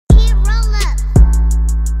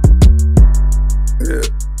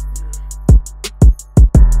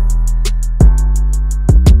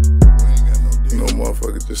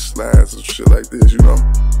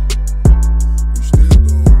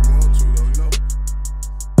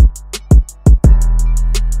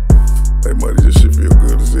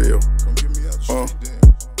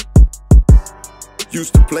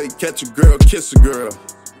Play catch a girl, kiss a girl.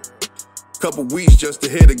 Couple weeks just to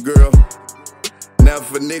hit a girl. Now if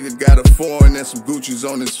a nigga got a foreign and some Gucci's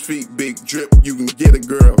on his feet, big drip, you can get a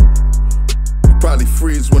girl. You probably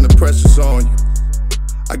freeze when the pressure's on you.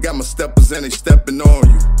 I got my steppers and they stepping on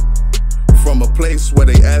you. From a place where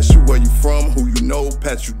they ask you where you from, who you know,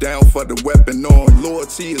 pat you down for the weapon on.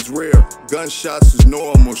 Loyalty is rare, gunshots is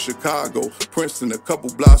normal. Chicago, Princeton, a couple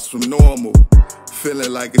blocks from normal.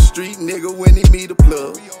 Feeling like a street nigga when he meet a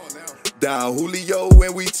plug. Down Julio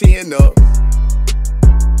when we teeing up.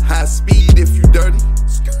 High speed if you dirty.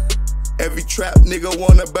 Every trap nigga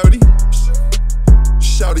want a birdie.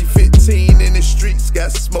 Shawty 15 in the streets,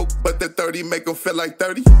 got smoke, but the 30 make them feel like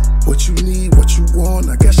 30. What you need, what you want,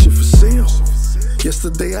 I got shit for sale.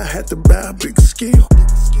 Yesterday I had to buy a big scale.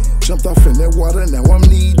 Jumped off in that water, now I'm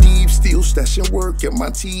knee deep. Still stashing work at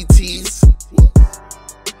my TTs.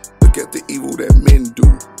 Look at the evil that men do.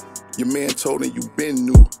 Your man told him you been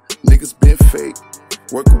new. Niggas been fake.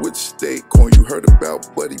 Working with the state, coin you heard about,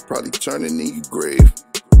 but he probably turning in your grave.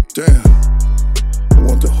 Damn, I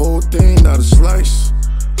want the whole thing, not a slice.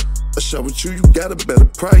 I shop with you, you got a better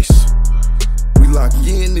price. We lock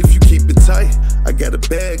in if you keep it tight. I got a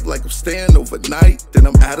bag like I'm staying overnight, then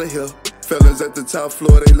I'm out of here. Fellas at the top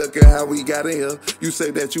floor, they looking how we got in here. You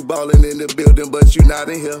say that you ballin' in the building, but you not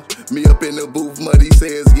in here. Me up in the booth, Muhdy say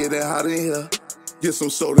it's getting hot in here. Get some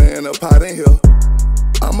soda and a pot in here.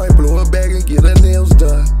 I might blow a bag and get her nails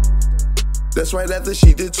done. That's right after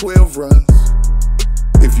she did 12 runs.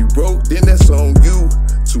 If you broke, then that's on you.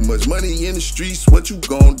 Too much money in the streets, what you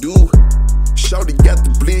gon' do? Shawty got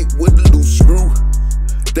the blink with the loose screw.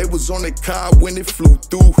 They was on the car when it flew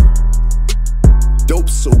through. Dope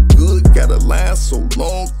so good, got a line so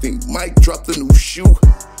long, think Mike dropped a new shoe.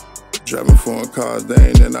 Driving foreign cars, they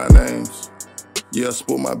ain't in our names. Yeah, I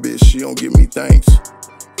spoil my bitch, she don't give me thanks.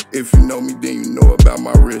 If you know me, then you know about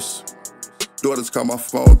my wrist. Daughters call my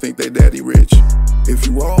phone, think they daddy rich. If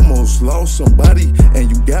you almost lost somebody and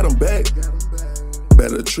you got them back,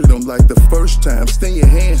 better treat them like the first time, stay in your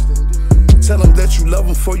hand. Tell them that you love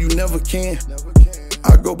them for you never can.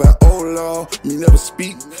 I go by old law, me never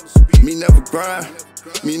speak, me never grind,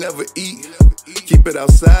 me never eat. Keep it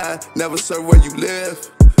outside, never serve where you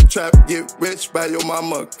live. Trap, get rich, buy your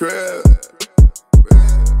mama a crib.